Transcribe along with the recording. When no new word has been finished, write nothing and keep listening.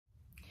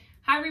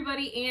Hi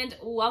everybody and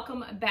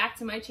welcome back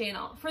to my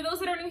channel. For those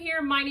that are new here,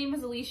 my name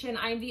is Lysha and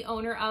I'm the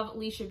owner of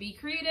Lysha Be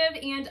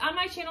Creative, and on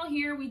my channel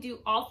here we do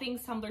all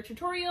things tumbler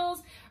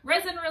tutorials,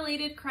 resin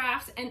related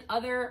crafts, and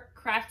other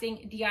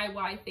crafting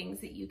DIY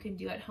things that you can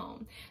do at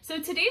home. So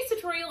today's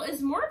tutorial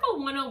is more of a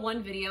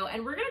 101 video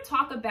and we're going to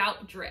talk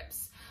about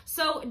drips.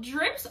 So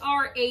drips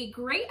are a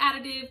great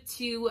additive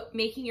to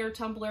making your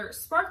tumbler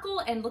sparkle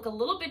and look a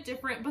little bit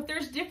different, but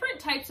there's different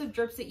types of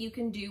drips that you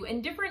can do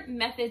and different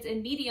methods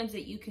and mediums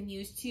that you can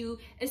use to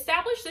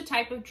establish the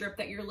type of drip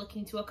that you're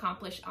looking to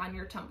accomplish on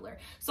your tumbler.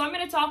 So I'm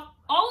going to talk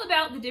all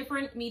about the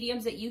different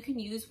mediums that you can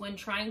use when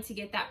trying to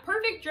get that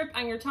perfect drip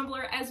on your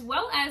tumbler, as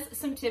well as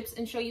some tips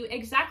and show you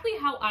exactly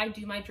how I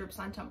do my drips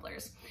on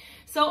tumblers.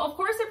 So of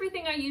course,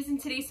 everything I use in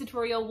today's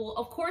tutorial will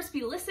of course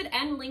be listed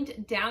and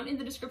linked down in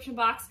the description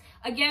box.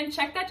 Again,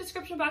 check that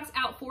description box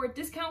out for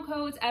discount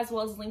codes, as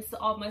well as links to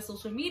all of my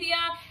social media,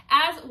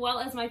 as well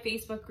as my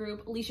Facebook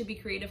group, Lysha Be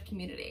Creative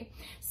Community.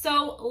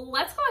 So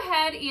let's go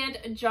ahead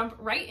and jump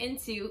right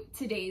into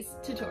today's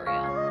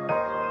tutorial.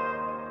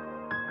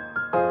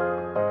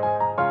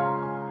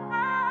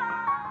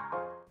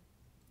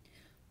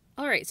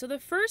 Alright, so the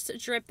first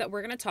drip that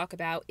we're going to talk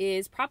about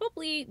is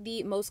probably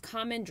the most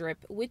common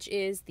drip, which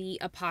is the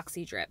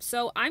epoxy drip.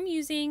 So I'm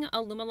using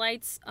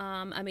Alumilite's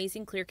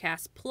Amazing Clear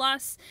Cast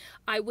Plus.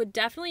 I would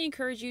definitely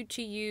encourage you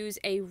to use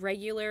a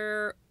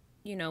regular,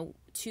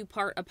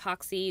 two-part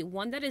epoxy,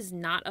 one that is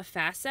not a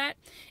fast set.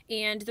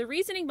 And the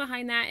reasoning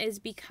behind that is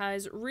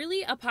because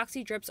really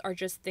epoxy drips are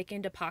just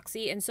thickened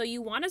epoxy, and so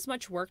you want as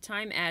much work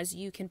time as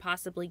you can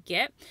possibly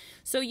get.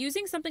 So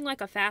using something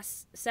like a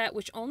fast set,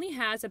 which only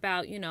has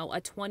about, a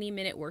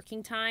 20-minute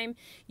working time,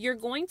 you're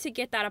going to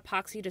get that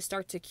epoxy to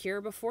start to cure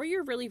before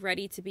you're really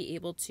ready to be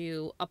able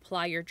to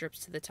apply your drips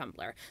to the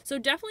tumbler. So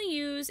definitely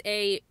use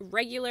a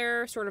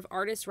regular sort of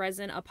artist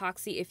resin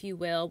epoxy, if you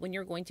will, when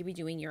you're going to be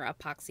doing your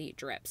epoxy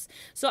drips.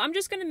 So I'm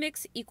just going to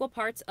mix equal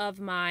parts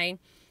of my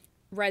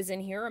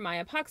resin here, or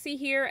my epoxy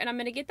here, and I'm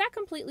going to get that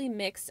completely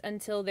mixed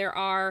until there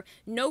are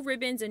no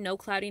ribbons and no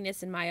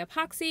cloudiness in my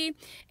epoxy.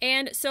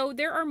 And so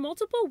there are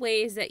multiple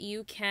ways that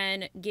you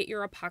can get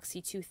your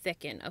epoxy to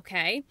thicken,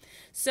 okay?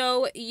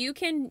 So you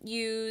can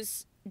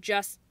use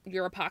just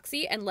your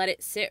epoxy and let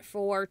it sit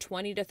for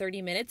 20 to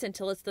 30 minutes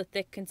until it's the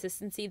thick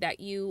consistency that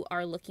you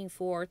are looking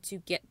for to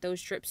get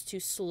those drips to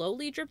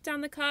slowly drip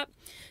down the cup.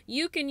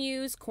 You can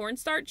use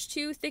cornstarch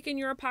to thicken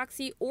your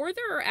epoxy, or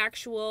there are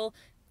actual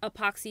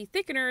epoxy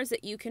thickeners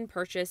that you can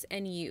purchase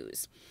and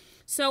use.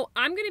 So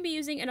I'm going to be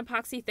using an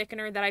epoxy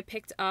thickener that I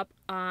picked up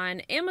on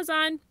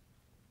Amazon.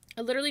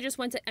 I literally just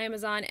went to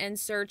Amazon and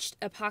searched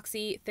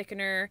epoxy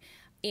thickener,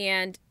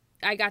 and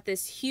I got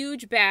this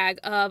huge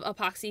bag of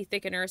epoxy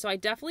thickener, so I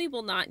definitely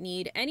will not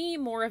need any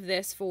more of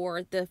this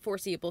for the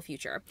foreseeable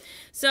future.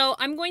 So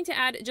I'm going to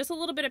add just a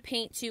little bit of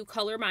paint to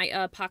color my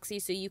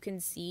epoxy so you can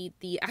see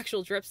the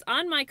actual drips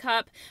on my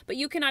cup, but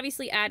you can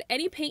obviously add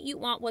any paint you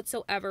want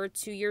whatsoever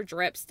to your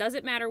drips.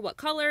 Doesn't matter what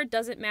color,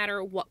 doesn't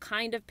matter what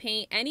kind of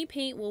paint, any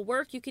paint will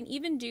work. You can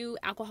even do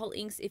alcohol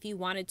inks if you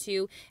wanted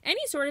to,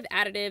 any sort of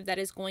additive that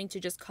is going to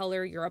just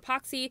color your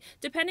epoxy,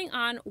 depending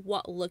on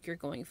what look you're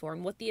going for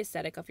and what the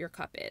aesthetic of your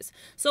cup is.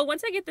 So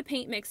once I get the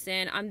paint mixed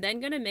in, I'm then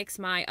going to mix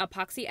my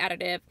epoxy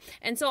additive.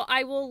 And so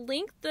I will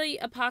link the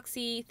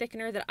epoxy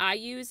thickener that I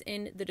use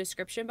in the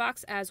description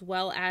box, as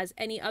well as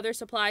any other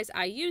supplies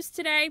I used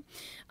today.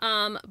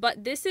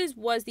 But this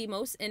was the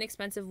most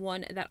inexpensive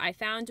one that I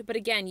found. But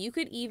again, you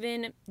could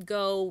even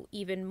go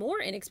even more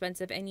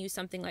inexpensive and use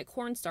something like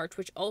cornstarch,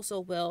 which also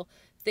will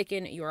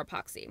thicken your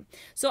epoxy.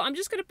 So I'm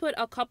just going to put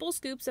a couple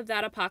scoops of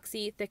that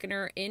epoxy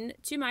thickener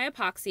into my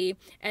epoxy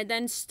and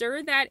then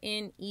stir that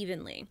in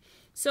evenly.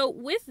 So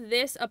with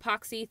this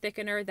epoxy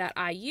thickener that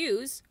I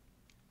use,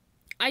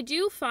 I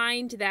do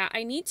find that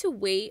I need to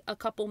wait a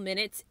couple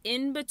minutes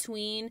in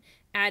between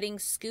adding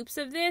scoops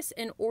of this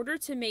in order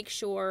to make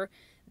sure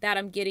that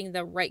I'm getting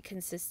the right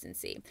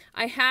consistency.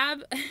 I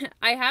have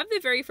the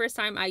very first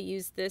time I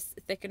used this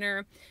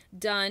thickener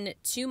done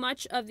too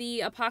much of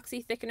the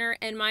epoxy thickener,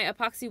 and my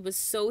epoxy was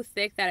so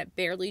thick that it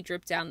barely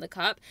dripped down the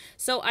cup.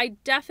 So I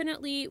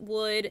definitely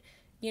would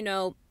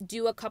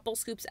do a couple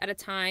scoops at a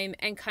time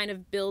and kind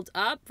of build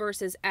up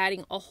versus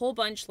adding a whole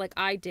bunch like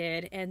I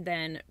did and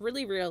then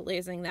really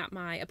realizing that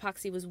my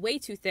epoxy was way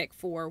too thick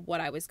for what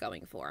I was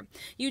going for.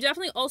 You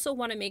definitely also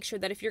want to make sure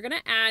that if you're going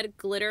to add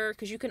glitter,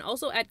 because you can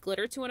also add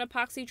glitter to an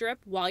epoxy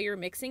drip while you're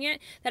mixing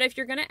it, that if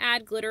you're going to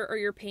add glitter or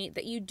your paint,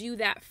 that you do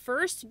that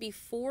first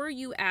before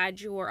you add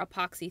your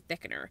epoxy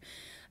thickener.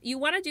 You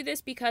want to do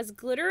this because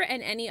glitter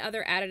and any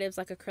other additives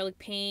like acrylic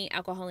paint,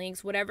 alcohol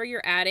inks, whatever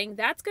you're adding,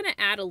 that's going to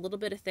add a little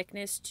bit of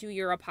thickness to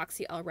your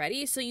epoxy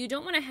already. So you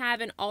don't want to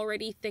have an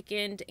already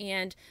thickened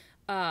and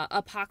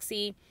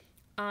epoxy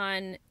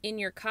in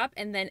your cup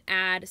and then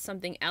add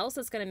something else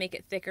that's going to make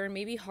it thicker and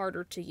maybe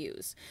harder to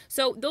use.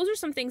 So those are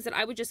some things that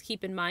I would just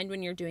keep in mind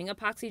when you're doing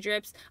epoxy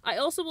drips. I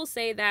also will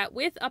say that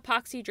with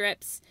epoxy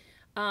drips,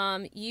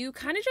 you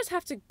kind of just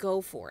have to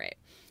go for it.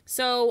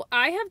 So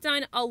I have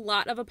done a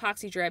lot of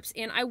epoxy drips,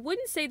 and I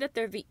wouldn't say that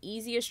they're the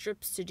easiest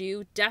drips to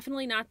do.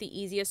 Definitely not the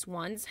easiest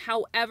ones.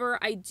 However,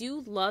 I do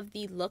love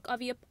the look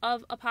of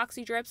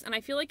epoxy drips, and I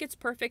feel like it's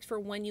perfect for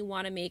when you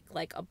want to make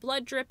like a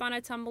blood drip on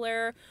a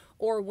tumbler,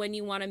 or when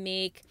you want to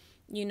make,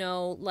 you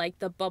know, like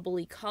the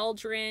bubbly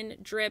cauldron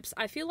drips.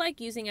 I feel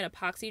like using an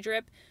epoxy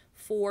drip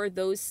for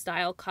those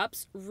style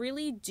cups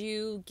really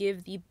do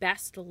give the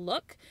best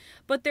look.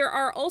 But there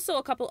are also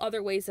a couple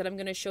other ways that I'm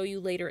going to show you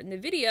later in the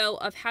video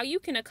of how you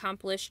can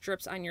accomplish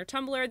drips on your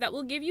tumbler that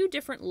will give you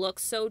different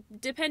looks. So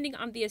depending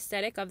on the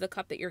aesthetic of the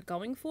cup that you're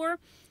going for,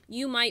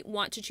 you might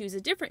want to choose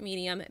a different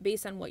medium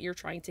based on what you're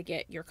trying to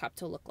get your cup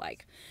to look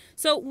like.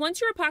 So once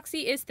your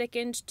epoxy is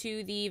thickened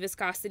to the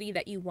viscosity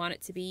that you want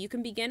it to be, you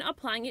can begin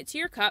applying it to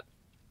your cup.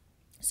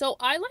 So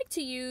I like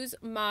to use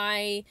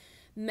my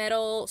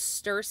metal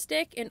stir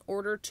stick in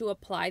order to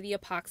apply the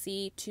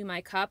epoxy to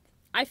my cup.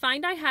 I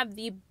find I have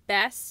the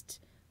best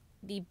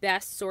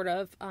sort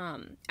of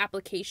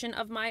application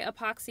of my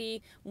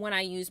epoxy when I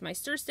use my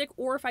stir stick,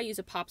 or if I use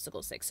a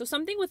popsicle stick. So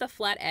something with a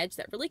flat edge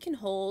that really can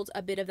hold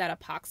a bit of that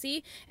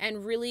epoxy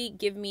and really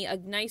give me a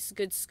nice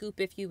good scoop,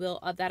 if you will,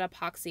 of that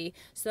epoxy,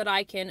 so that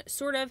I can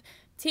sort of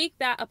take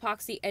that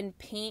epoxy and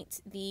paint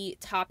the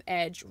top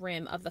edge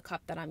rim of the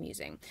cup that I'm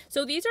using.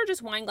 So these are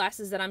just wine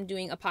glasses that I'm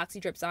doing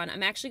epoxy drips on.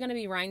 I'm actually going to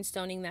be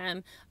rhinestoning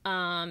them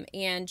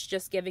and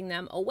just giving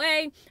them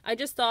away. I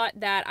just thought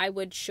that I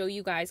would show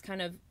you guys kind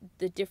of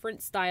the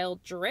different style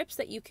drips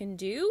that you can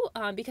do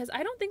because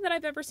I don't think that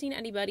I've ever seen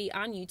anybody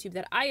on YouTube,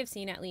 that I have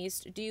seen at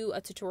least, do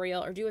a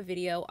tutorial or do a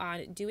video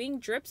on doing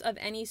drips of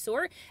any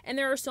sort. And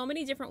there are so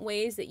many different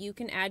ways that you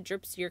can add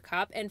drips to your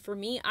cup. And for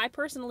me, I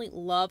personally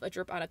love a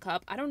drip on a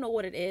cup. I don't know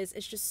what it is.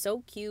 It's just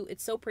so cute.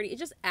 It's so pretty. It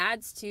just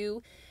adds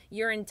to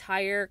your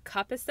entire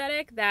cup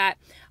aesthetic that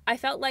I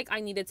felt like I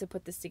needed to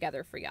put this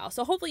together for y'all.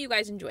 So hopefully you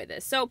guys enjoy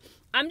this. So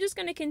I'm just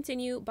going to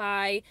continue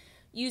by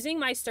using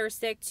my stir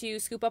stick to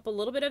scoop up a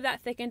little bit of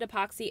that thickened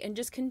epoxy and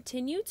just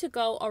continue to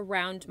go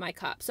around my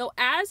cup. So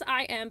as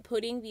I am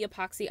putting the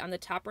epoxy on the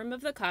top rim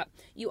of the cup,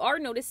 you are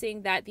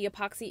noticing that the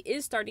epoxy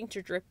is starting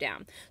to drip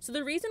down. So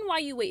the reason why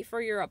you wait for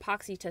your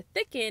epoxy to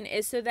thicken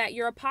is so that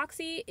your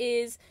epoxy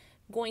is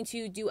going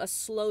to do a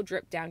slow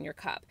drip down your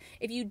cup.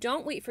 If you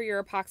don't wait for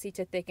your epoxy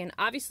to thicken,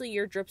 obviously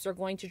your drips are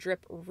going to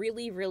drip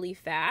really, really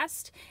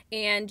fast,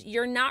 and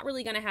you're not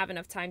really going to have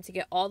enough time to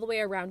get all the way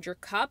around your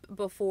cup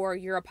before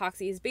your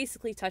epoxy is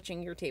basically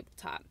touching your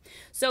tabletop.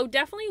 So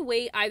definitely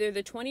wait either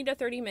the 20 to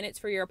 30 minutes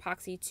for your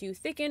epoxy to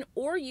thicken,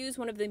 or use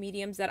one of the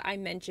mediums that I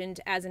mentioned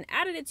as an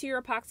additive to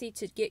your epoxy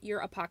to get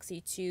your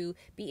epoxy to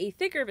be a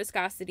thicker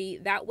viscosity.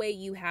 That way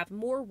you have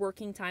more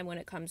working time when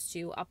it comes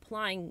to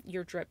applying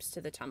your drips to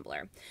the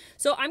tumbler.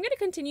 So I'm going to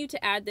continue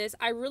to add this.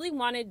 I really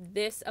wanted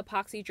this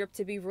epoxy drip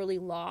to be really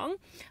long.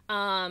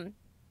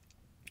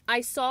 I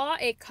saw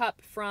a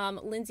cup from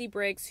Lindsay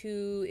Briggs,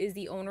 who is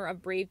the owner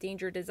of Brave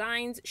Danger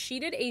Designs.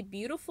 She did a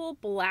beautiful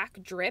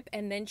black drip,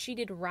 and then she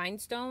did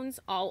rhinestones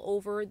all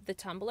over the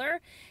tumbler,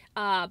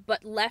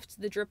 but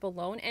left the drip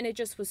alone, and it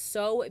just was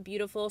so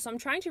beautiful. So I'm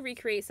trying to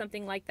recreate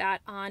something like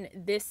that on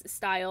this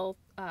style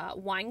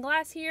wine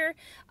glass here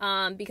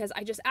because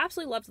I just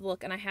absolutely loved the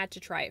look and I had to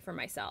try it for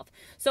myself.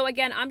 So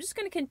again, I'm just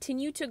going to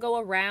continue to go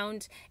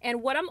around,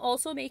 and what I'm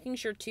also making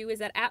sure too is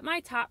that at my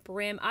top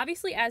rim,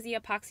 obviously as the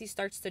epoxy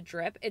starts to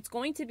drip, it's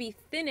going to be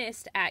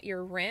thinnest at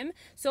your rim.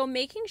 So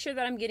making sure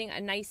that I'm getting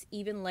a nice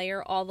even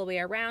layer all the way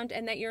around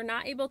and that you're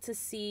not able to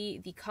see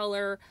the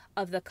color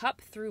of the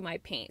cup through my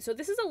paint. So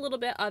this is a little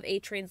bit of a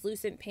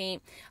translucent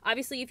paint.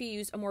 Obviously, if you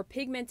use a more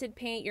pigmented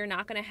paint, you're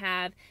not going to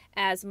have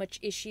as much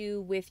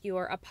issue with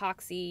your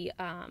epoxy,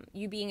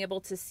 you being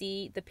able to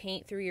see the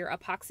paint through your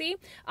epoxy.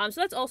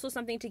 So that's also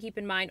something to keep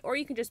in mind. Or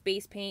you can just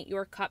base paint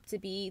your cup to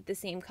be the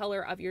same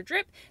color of your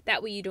drip.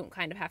 That way you don't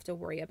kind of have to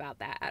worry about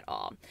that at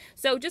all.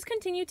 So just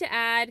continue to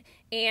add.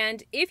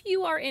 And if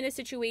you are in a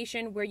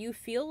situation where you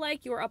feel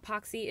like your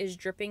epoxy is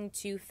dripping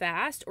too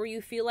fast, or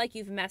you feel like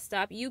you've messed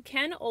up, you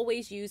can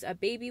always use a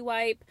baby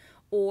wipe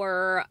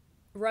or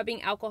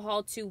rubbing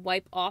alcohol to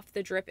wipe off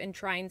the drip and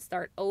try and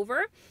start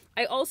over.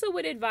 I also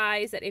would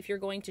advise that if you're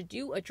going to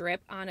do a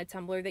drip on a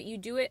tumbler, that you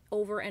do it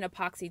over an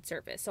epoxied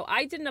surface. So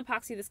I didn't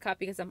epoxy this cup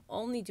because I'm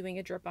only doing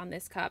a drip on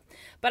this cup,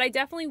 but I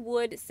definitely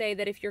would say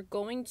that if you're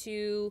going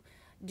to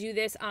do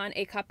this on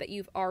a cup that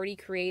you've already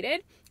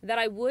created, that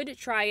I would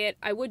try it,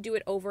 I would do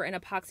it over an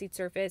epoxied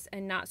surface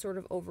and not sort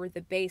of over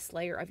the base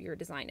layer of your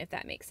design, if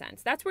that makes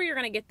sense. That's where you're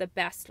going to get the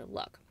best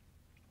look.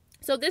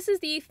 So this is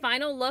the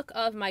final look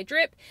of my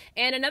drip.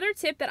 And another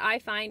tip that I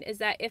find is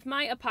that if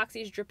my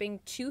epoxy is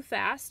dripping too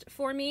fast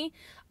for me,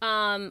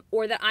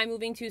 or that I'm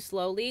moving too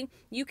slowly,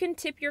 you can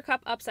tip your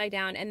cup upside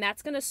down and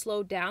that's going to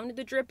slow down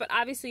the drip. But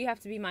obviously you have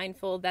to be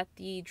mindful that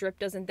the drip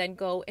doesn't then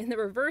go in the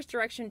reverse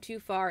direction too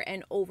far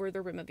and over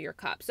the rim of your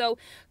cup. So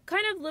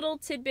kind of little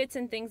tidbits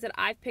and things that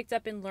I've picked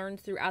up and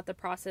learned throughout the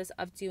process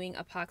of doing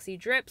epoxy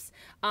drips.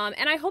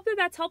 And I hope that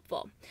that's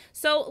helpful.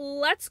 So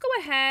let's go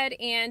ahead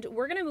and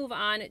we're going to move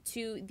on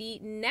to the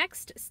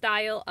next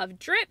style of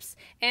drips,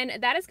 and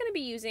that is going to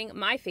be using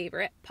my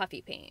favorite,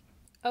 Puffy paint.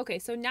 Okay,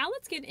 so now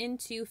let's get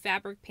into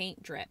fabric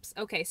paint drips.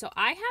 Okay, so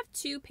I have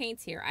two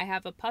paints here. I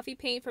have a puffy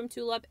paint from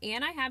Tulip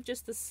and I have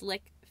just the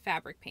slick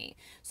fabric paint.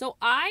 So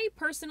I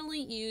personally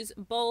use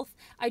both.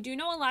 I do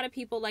know a lot of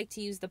people like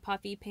to use the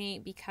puffy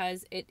paint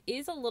because it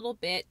is a little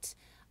bit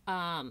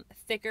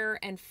thicker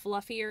and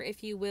fluffier,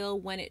 if you will,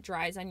 when it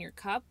dries on your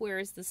cup,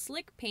 whereas the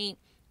slick paint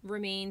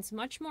remains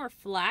much more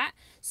flat.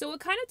 So it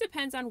kind of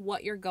depends on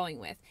what you're going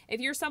with. If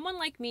you're someone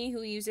like me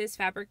who uses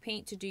fabric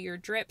paint to do your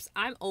drips,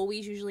 I'm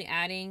always usually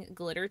adding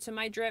glitter to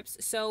my drips,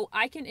 so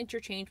I can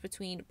interchange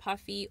between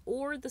puffy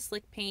or the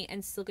slick paint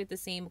and still get the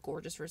same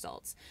gorgeous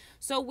results.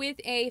 So with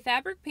a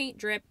fabric paint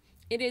drip,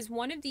 it is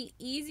one of the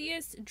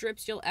easiest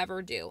drips you'll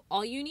ever do.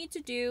 All you need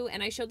to do,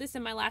 and I showed this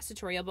in my last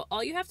tutorial, but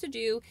all you have to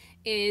do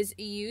is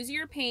use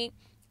your paint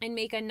and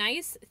make a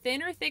nice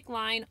thin or thick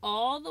line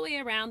all the way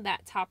around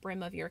that top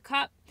rim of your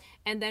cup.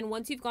 And then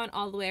once you've gone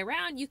all the way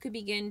around, you could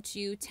begin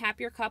to tap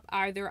your cup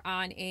either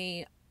on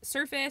a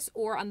surface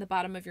or on the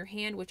bottom of your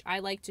hand, which I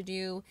like to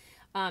do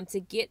to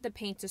get the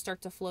paint to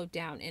start to flow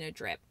down in a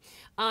drip.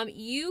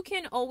 You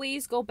can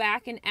always go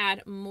back and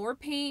add more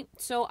paint.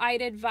 So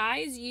I'd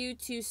advise you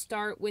to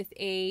start with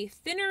a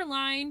thinner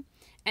line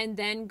and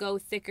then go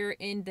thicker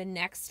in the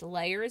next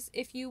layers,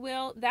 if you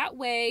will. That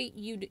way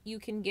you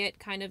can get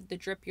kind of the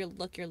drip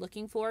look you're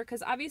looking for,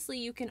 because obviously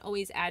you can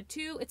always add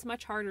to. It's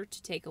much harder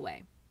to take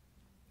away.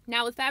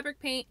 Now with fabric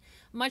paint,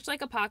 much like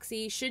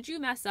epoxy, should you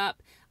mess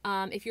up,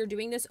 if you're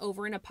doing this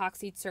over an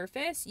epoxied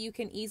surface, you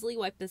can easily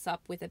wipe this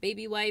up with a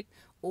baby wipe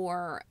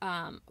or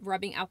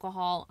rubbing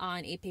alcohol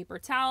on a paper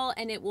towel,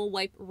 and it will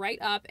wipe right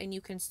up and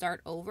you can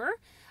start over.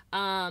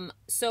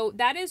 So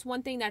that is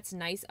one thing that's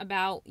nice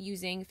about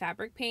using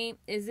fabric paint,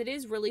 is it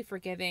is really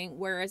forgiving,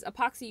 whereas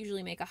epoxy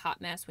usually make a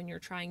hot mess when you're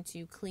trying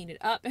to clean it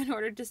up in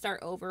order to start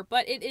over,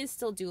 but it is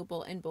still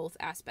doable in both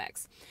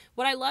aspects.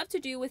 What I love to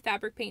do with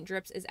fabric paint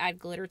drips is add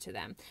glitter to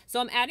them. So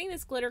I'm adding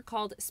this glitter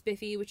called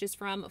Spiffy, which is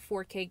from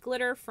 4K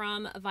Glitter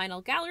from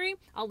Vinyl Gallery.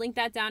 I'll link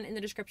that down in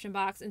the description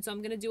box. And so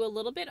I'm going to do a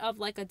little bit of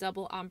like a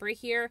double ombre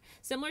here,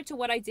 similar to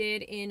what I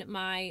did in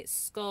my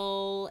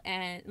skull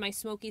and my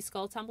smoky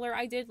skull tumbler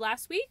I did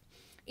last week.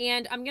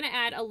 And I'm going to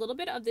add a little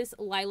bit of this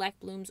lilac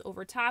blooms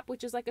over top,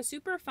 which is like a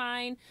super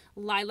fine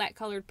lilac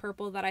colored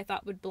purple that I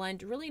thought would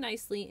blend really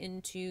nicely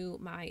into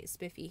my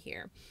Spiffy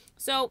here.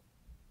 So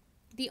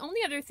the only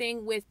other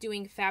thing with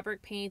doing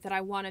fabric paint that I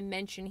want to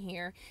mention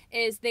here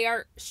is they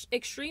are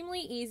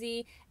extremely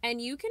easy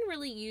and you can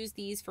really use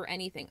these for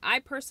anything. I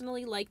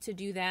personally like to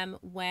do them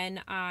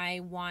when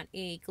I want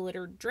a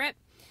glitter drip.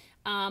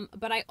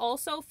 But I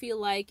also feel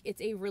like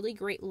it's a really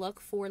great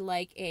look for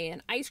like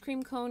an ice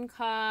cream cone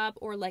cup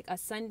or like a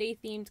sundae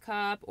themed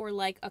cup or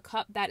like a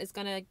cup that is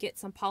going to get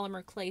some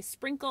polymer clay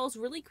sprinkles.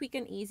 Really quick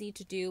and easy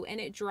to do, and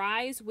it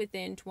dries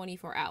within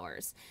 24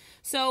 hours.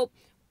 So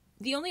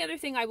the only other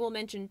thing I will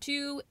mention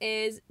too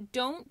is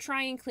don't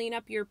try and clean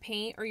up your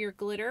paint or your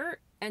glitter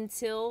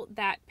until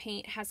that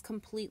paint has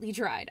completely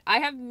dried. I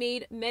have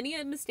made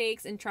many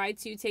mistakes and tried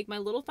to take my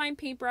little fine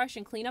paintbrush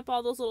and clean up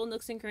all those little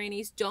nooks and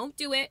crannies. Don't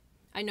do it.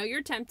 I know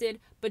you're tempted,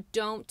 but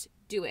don't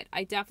do it.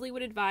 I definitely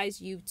would advise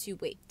you to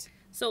wait.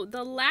 So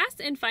the last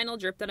and final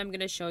drip that I'm going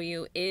to show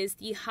you is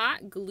the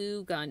hot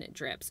glue gun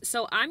drips.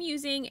 So I'm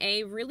using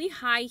a really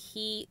high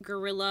heat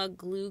Gorilla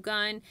glue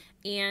gun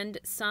and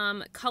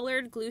some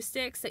colored glue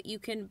sticks that you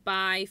can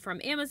buy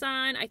from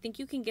Amazon. I think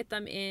you can get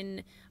them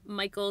in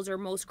Michael's or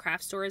most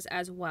craft stores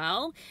as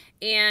well.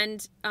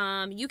 And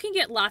you can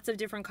get lots of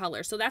different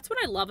colors. So that's what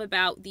I love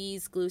about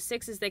these glue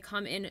sticks, is they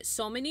come in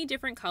so many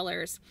different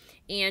colors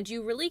and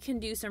you really can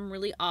do some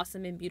really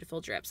awesome and beautiful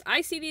drips.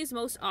 I see these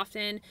most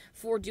often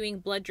for doing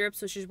blood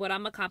drips, which is what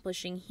I'm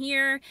accomplishing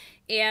here,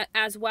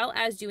 as well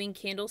as doing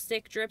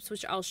candlestick drips,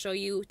 which I'll show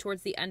you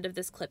towards the end of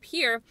this clip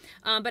here.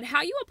 But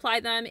how you apply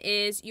them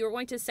is you're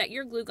going to set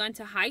your glue gun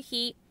to high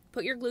heat,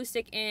 put your glue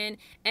stick in,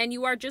 and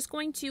you are just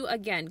going to,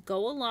 again,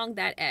 go along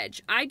that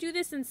edge. I do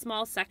this in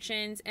small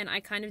sections, and I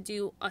kind of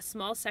do a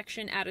small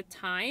section at a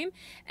time,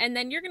 and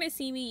then you're going to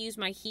see me use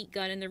my heat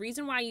gun. And the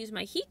reason why I use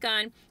my heat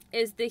gun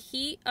is the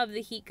heat of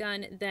the heat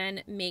gun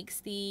then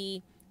makes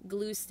the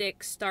glue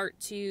stick start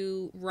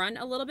to run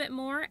a little bit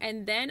more,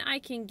 and then I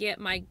can get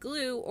my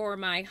glue or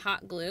my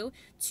hot glue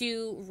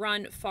to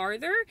run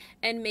farther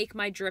and make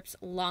my drips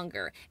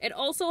longer. It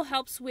also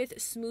helps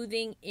with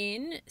smoothing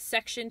in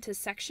section to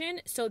section,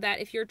 so that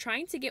if you're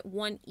trying to get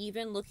one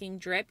even looking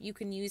drip, you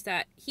can use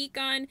that heat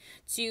gun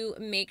to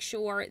make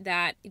sure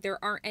that there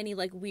aren't any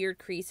like weird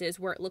creases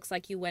where it looks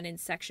like you went in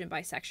section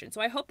by section. So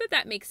I hope that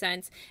that makes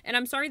sense, and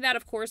I'm sorry that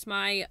of course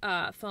my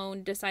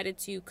phone decided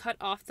to cut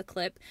off the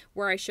clip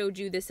where I showed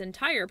you this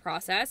entire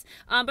process,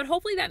 but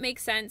hopefully that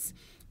makes sense.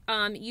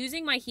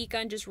 Using my heat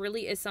gun just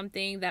really is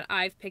something that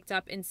I've picked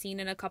up and seen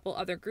in a couple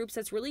other groups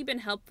that's really been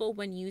helpful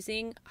when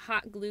using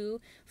hot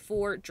glue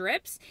for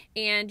drips,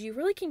 and you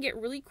really can get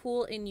really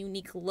cool and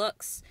unique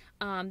looks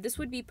This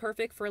would be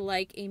perfect for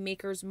like a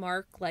Maker's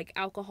Mark, like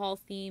alcohol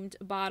themed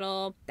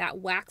bottle, that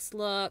wax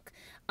look.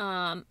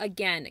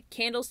 Again,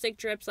 candlestick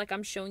drips like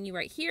I'm showing you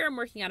right here. I'm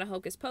working on a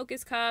Hocus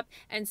Pocus cup,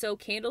 and so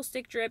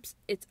candlestick drips,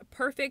 it's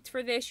perfect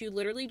for this. You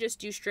literally just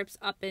do strips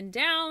up and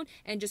down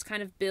and just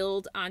kind of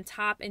build on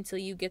top until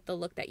you get the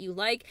look that you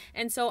like.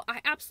 And so I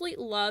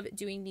absolutely love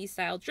doing these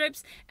style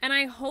drips, and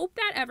I hope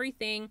that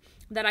everything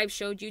that I've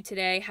showed you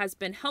today has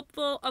been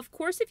helpful. Of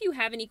course, if you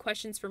have any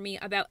questions for me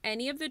about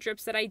any of the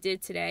drips that I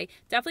did today,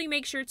 definitely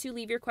make sure to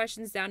leave your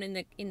questions down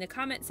in the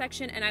comment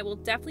section, and I will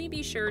definitely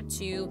be sure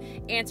to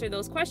answer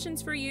those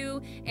questions for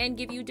you and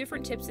give you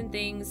different tips and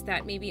things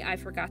that maybe I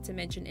forgot to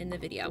mention in the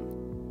video.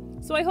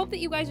 So I hope that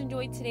you guys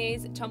enjoyed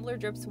today's Tumbler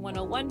Drips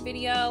 101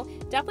 video.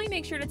 Definitely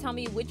make sure to tell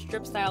me which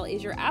drip style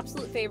is your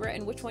absolute favorite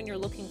and which one you're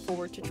looking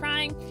forward to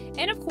trying.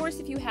 And of course,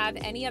 if you have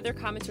any other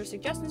comments or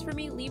suggestions for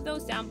me, leave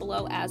those down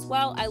below as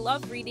well. I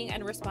love reading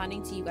and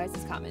responding to you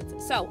guys'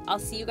 comments. So I'll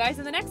see you guys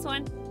in the next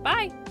one.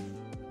 Bye!